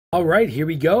All right, here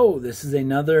we go. This is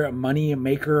another Money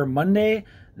Maker Monday.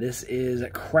 This is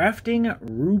crafting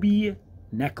ruby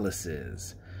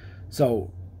necklaces.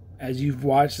 So, as you've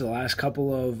watched the last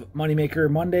couple of Money Maker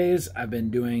Mondays, I've been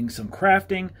doing some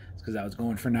crafting. It's because I was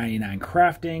going for 99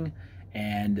 crafting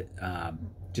and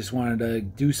just wanted to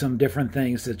do some different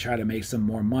things to try to make some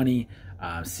more money,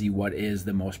 see what is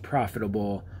the most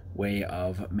profitable way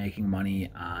of making money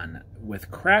with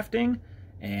crafting.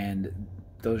 And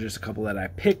those are just a couple that I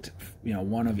picked,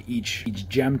 one of each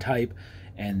gem type,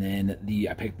 and then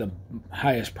I picked the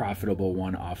highest profitable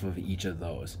one off of each of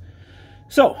those.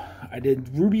 So I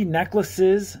did ruby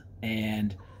necklaces,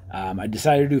 and I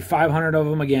decided to do 500 of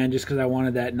them again, just because I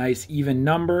wanted that nice even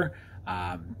number.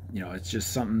 It's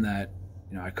just something that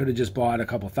I could have just bought a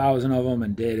couple thousand of them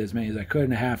and did as many as I could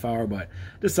in a half hour, but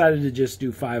decided to just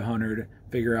do 500,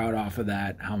 figure out off of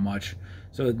that how much.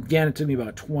 So again, it took me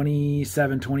about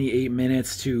 27, 28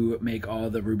 minutes to make all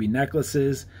the ruby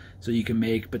necklaces. So you can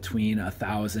make between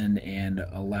 1,000 and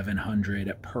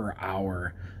 1,100 per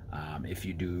hour if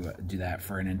you do that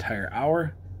for an entire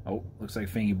hour. Oh, looks like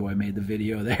Fangy Boy made the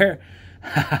video there.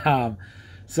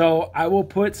 So I will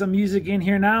put some music in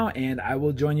here now, and I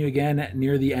will join you again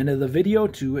near the end of the video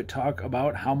to talk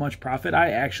about how much profit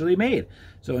I actually made.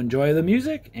 So enjoy the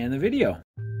music and the video.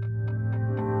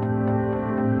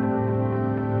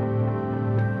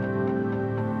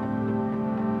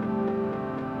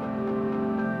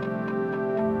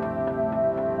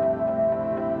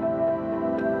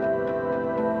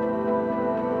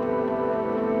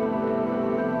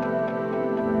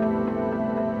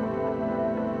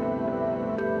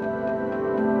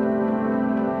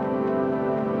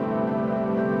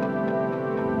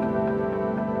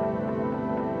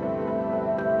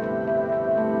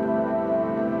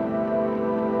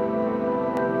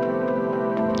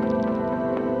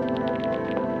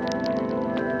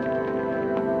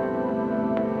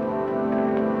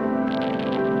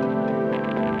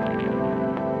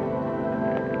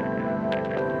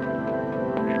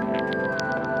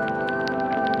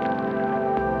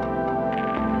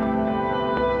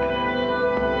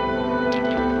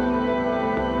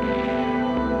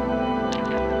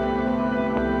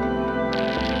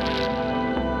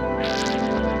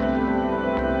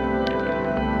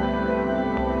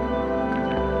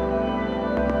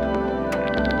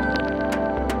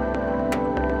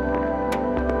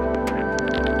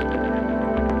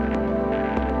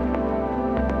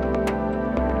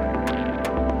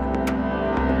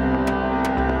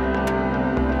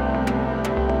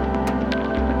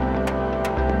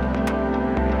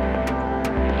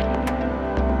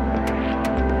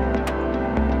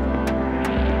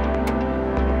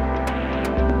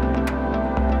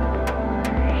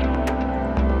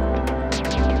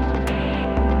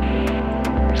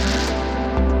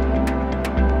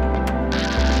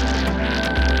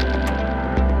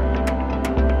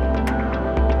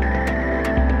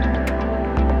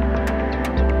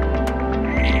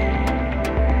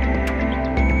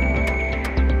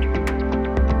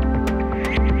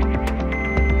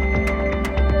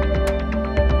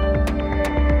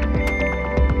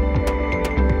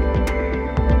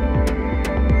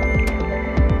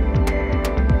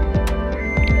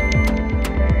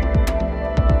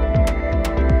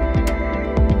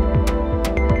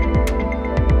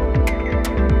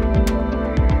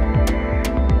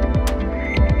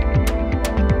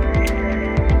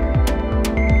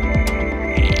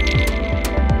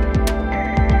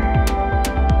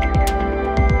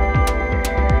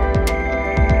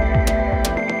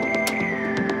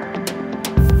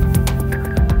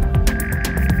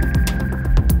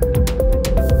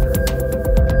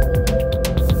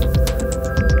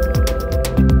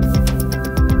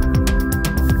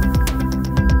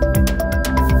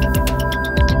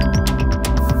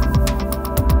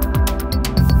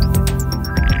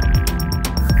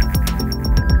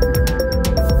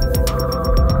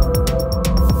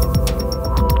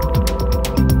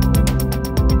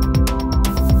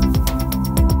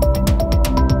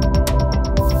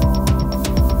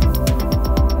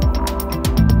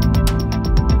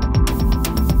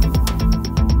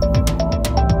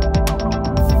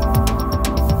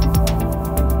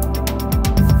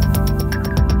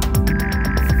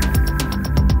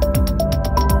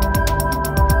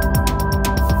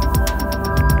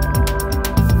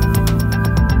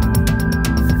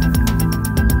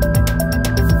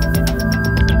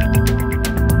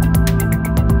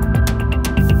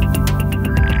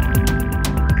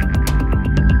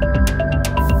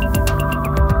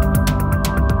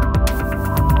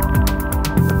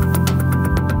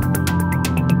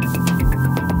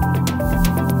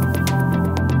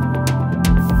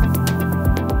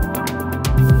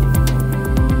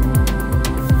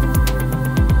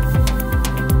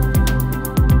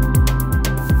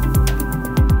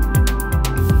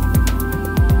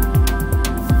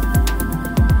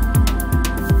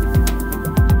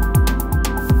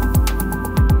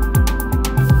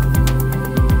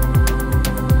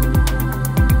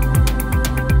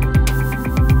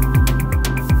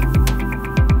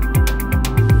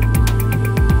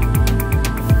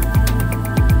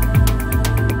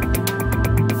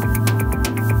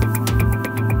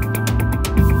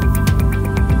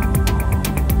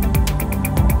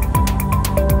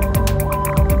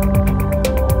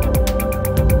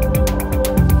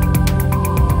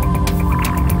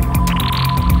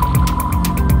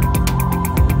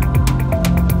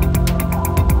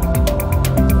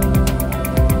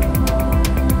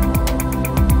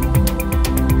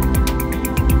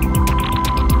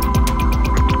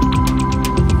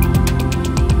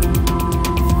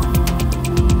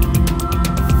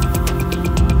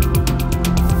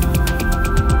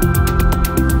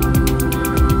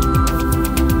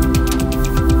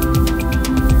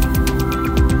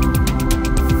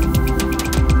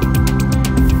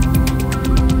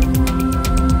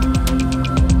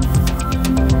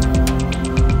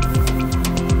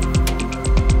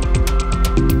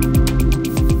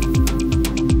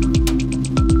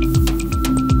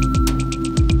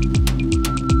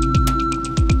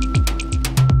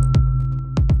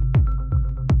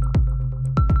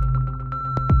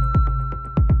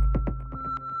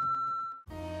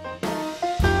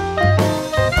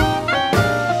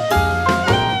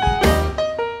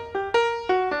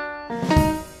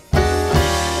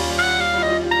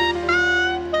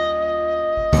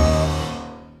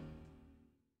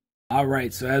 All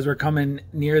right, so as we're coming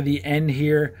near the end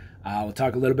here, we'll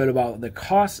talk a little bit about the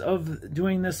cost of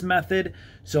doing this method.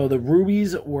 So the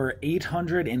rubies were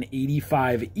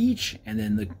 $885 each, and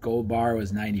then the gold bar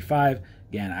was $95.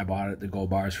 Again, I bought the gold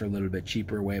bars for a little bit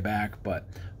cheaper way back, but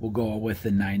we'll go with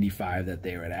the $95 that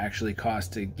they would actually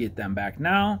cost to get them back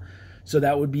now. So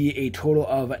that would be a total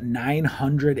of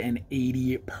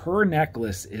 $980 per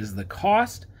necklace is the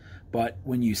cost. But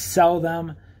when you sell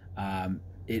them,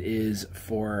 it is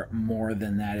for more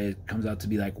than that. It comes out to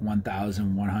be like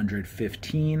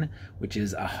 $1,115, which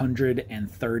is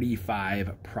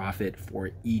 $135 profit for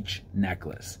each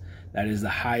necklace. That is the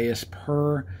highest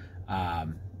per.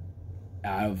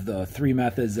 Out of the three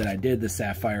methods that I did, the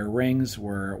sapphire rings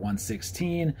were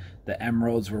 $116, the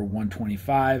emeralds were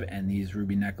 $125, and these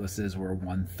ruby necklaces were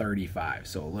 $135.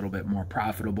 So a little bit more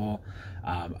profitable.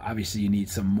 Obviously, you need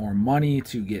some more money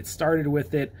to get started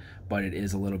with it, but it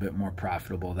is a little bit more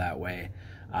profitable that way.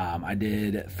 I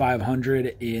did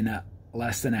 500 in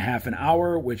less than a half an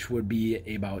hour, which would be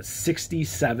about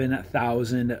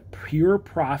 67,000 pure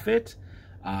profit.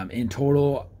 In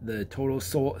total, the total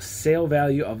sale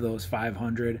value of those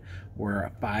 500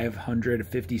 were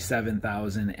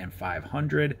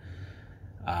 $557,500.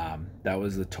 That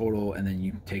was the total, and then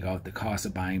you take out the cost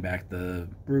of buying back the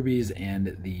rubies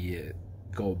and the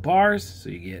gold bars, so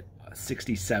you get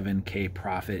 67K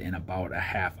profit in about a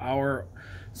half hour.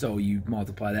 So you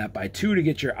multiply that by 2 to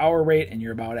get your hour rate, and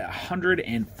you're about at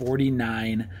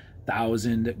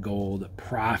 149,000 gold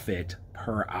profit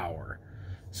per hour.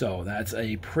 So that's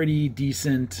a pretty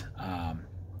decent,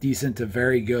 decent to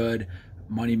very good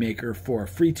moneymaker for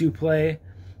free-to-play.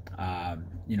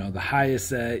 You know, the highest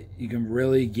that you can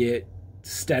really get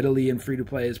steadily in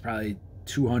free-to-play is probably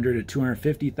 200 to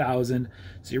 250,000.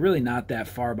 So you're really not that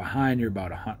far behind. You're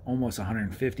about almost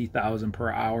 150,000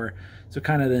 per hour. So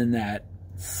kind of in that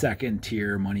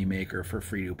second-tier moneymaker for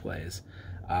free-to-plays.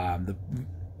 The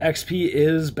XP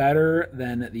is better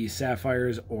than the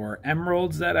sapphires or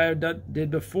emeralds that I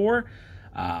did before.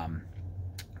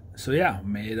 So yeah,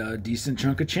 made a decent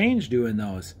chunk of change doing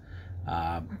those.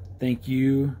 Thank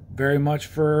you very much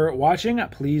for watching.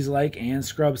 Please like and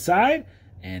scrub side,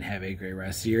 and have a great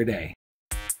rest of your day.